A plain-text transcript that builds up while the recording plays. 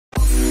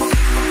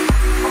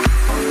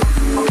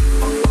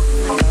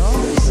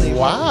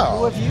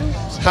Wow.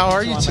 How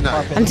are you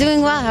tonight? I'm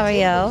doing well. How are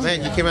you?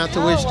 Man, you came out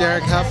to wish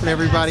Derek Huff and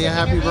everybody a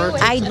happy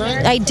birthday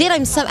tonight? I did.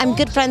 I'm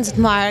good friends with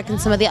Mark and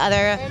some of the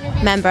other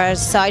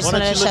members, so I just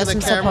wanted to show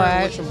some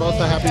support. Wish them both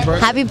a happy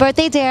birthday. Happy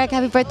birthday, Derek.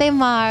 Happy birthday,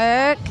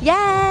 Mark.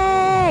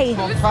 Yay!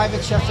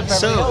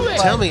 So,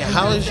 tell me,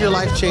 how has your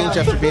life changed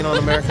after being on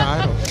American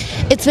Idol?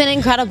 It's been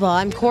incredible.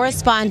 I'm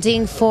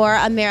corresponding for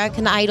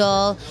American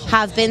Idol,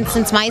 have been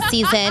since my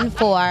season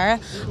 4.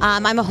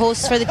 I'm a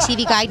host for the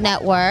TV Guide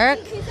Network.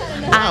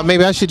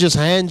 Maybe I should just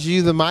hand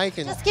you the mic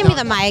and just give me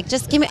the mic.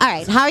 Just give me. All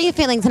right. How are you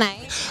feeling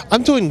tonight?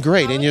 I'm doing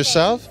great. And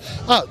yourself?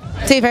 Oh,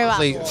 doing very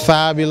well.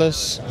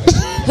 Fabulous.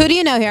 Who do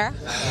you know here?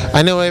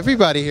 I know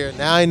everybody here.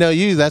 Now I know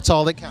you. That's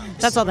all that counts.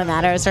 That's all that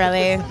matters,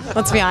 really.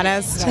 Let's be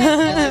honest.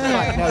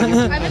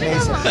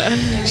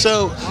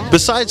 So,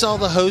 besides all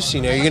the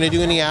hosting, are you going to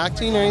do any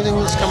acting or anything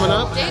that's coming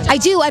up? I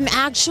do.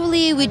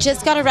 We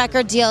just got a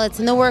record deal. It's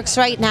in the works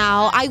right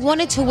now. I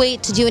wanted to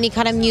wait to do any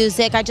kind of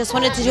music. I just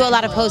wanted to do a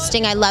lot of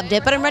hosting. I loved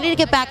it. But I'm ready to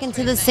get back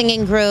into the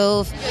singing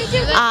groove.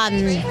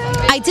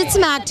 I did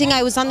some acting.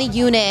 I was on The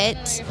Unit,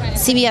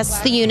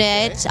 CBS The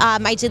Unit.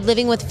 I did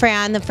Living with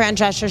Fran, the Fran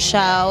Drescher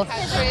show.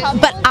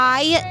 But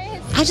I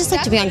just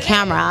like to be on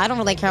camera. I don't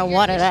really care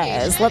what it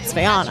is, let's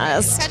be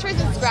honest.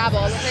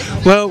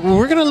 Well,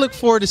 we're going to look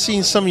forward to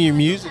seeing some of your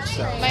music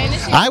stuff.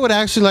 I would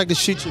actually like to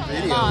shoot your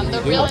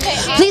video.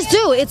 Please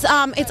do.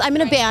 I'm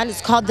in a band.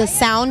 It's called The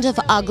Sound of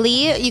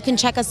Ugly. You can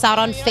check us out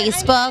on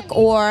Facebook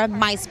or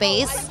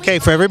MySpace. Okay,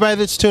 for everybody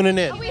that's tuning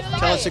in,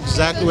 tell us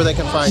exactly where they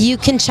can find you. You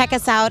can check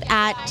us out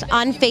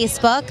on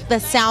Facebook. The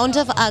Sound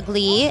of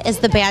Ugly is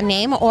the band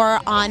name, or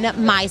on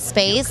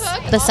MySpace,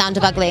 The Sound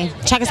of Ugly.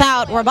 Check us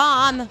out. We're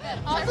bomb.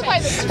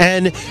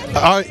 And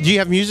do you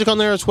have music on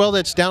there as well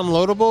that's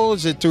downloadable?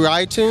 Is it through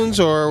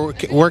iTunes, or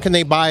where can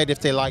they buy it if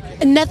they like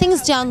it?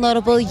 Nothing's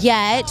downloadable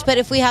yet, but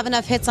if we have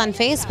enough hits on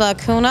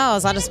Facebook, who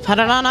knows? I'll just put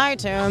it on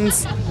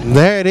iTunes.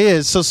 There it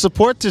is. So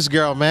support this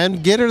girl,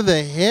 man. Get her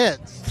the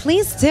hits.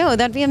 Please do.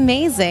 That'd be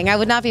amazing. I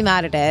would not be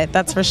mad at it.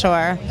 That's for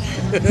sure.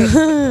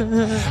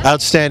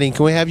 Outstanding.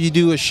 Can we have you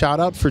do a shout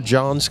out for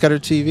John Scudder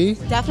TV?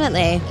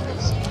 Definitely.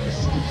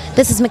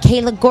 This is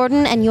Mikalah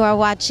Gordan, and you are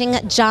watching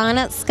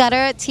John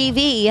Scudder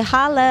TV.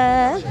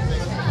 Holla!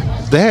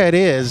 There it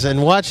is,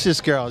 and watch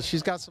this girl.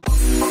 She's got some...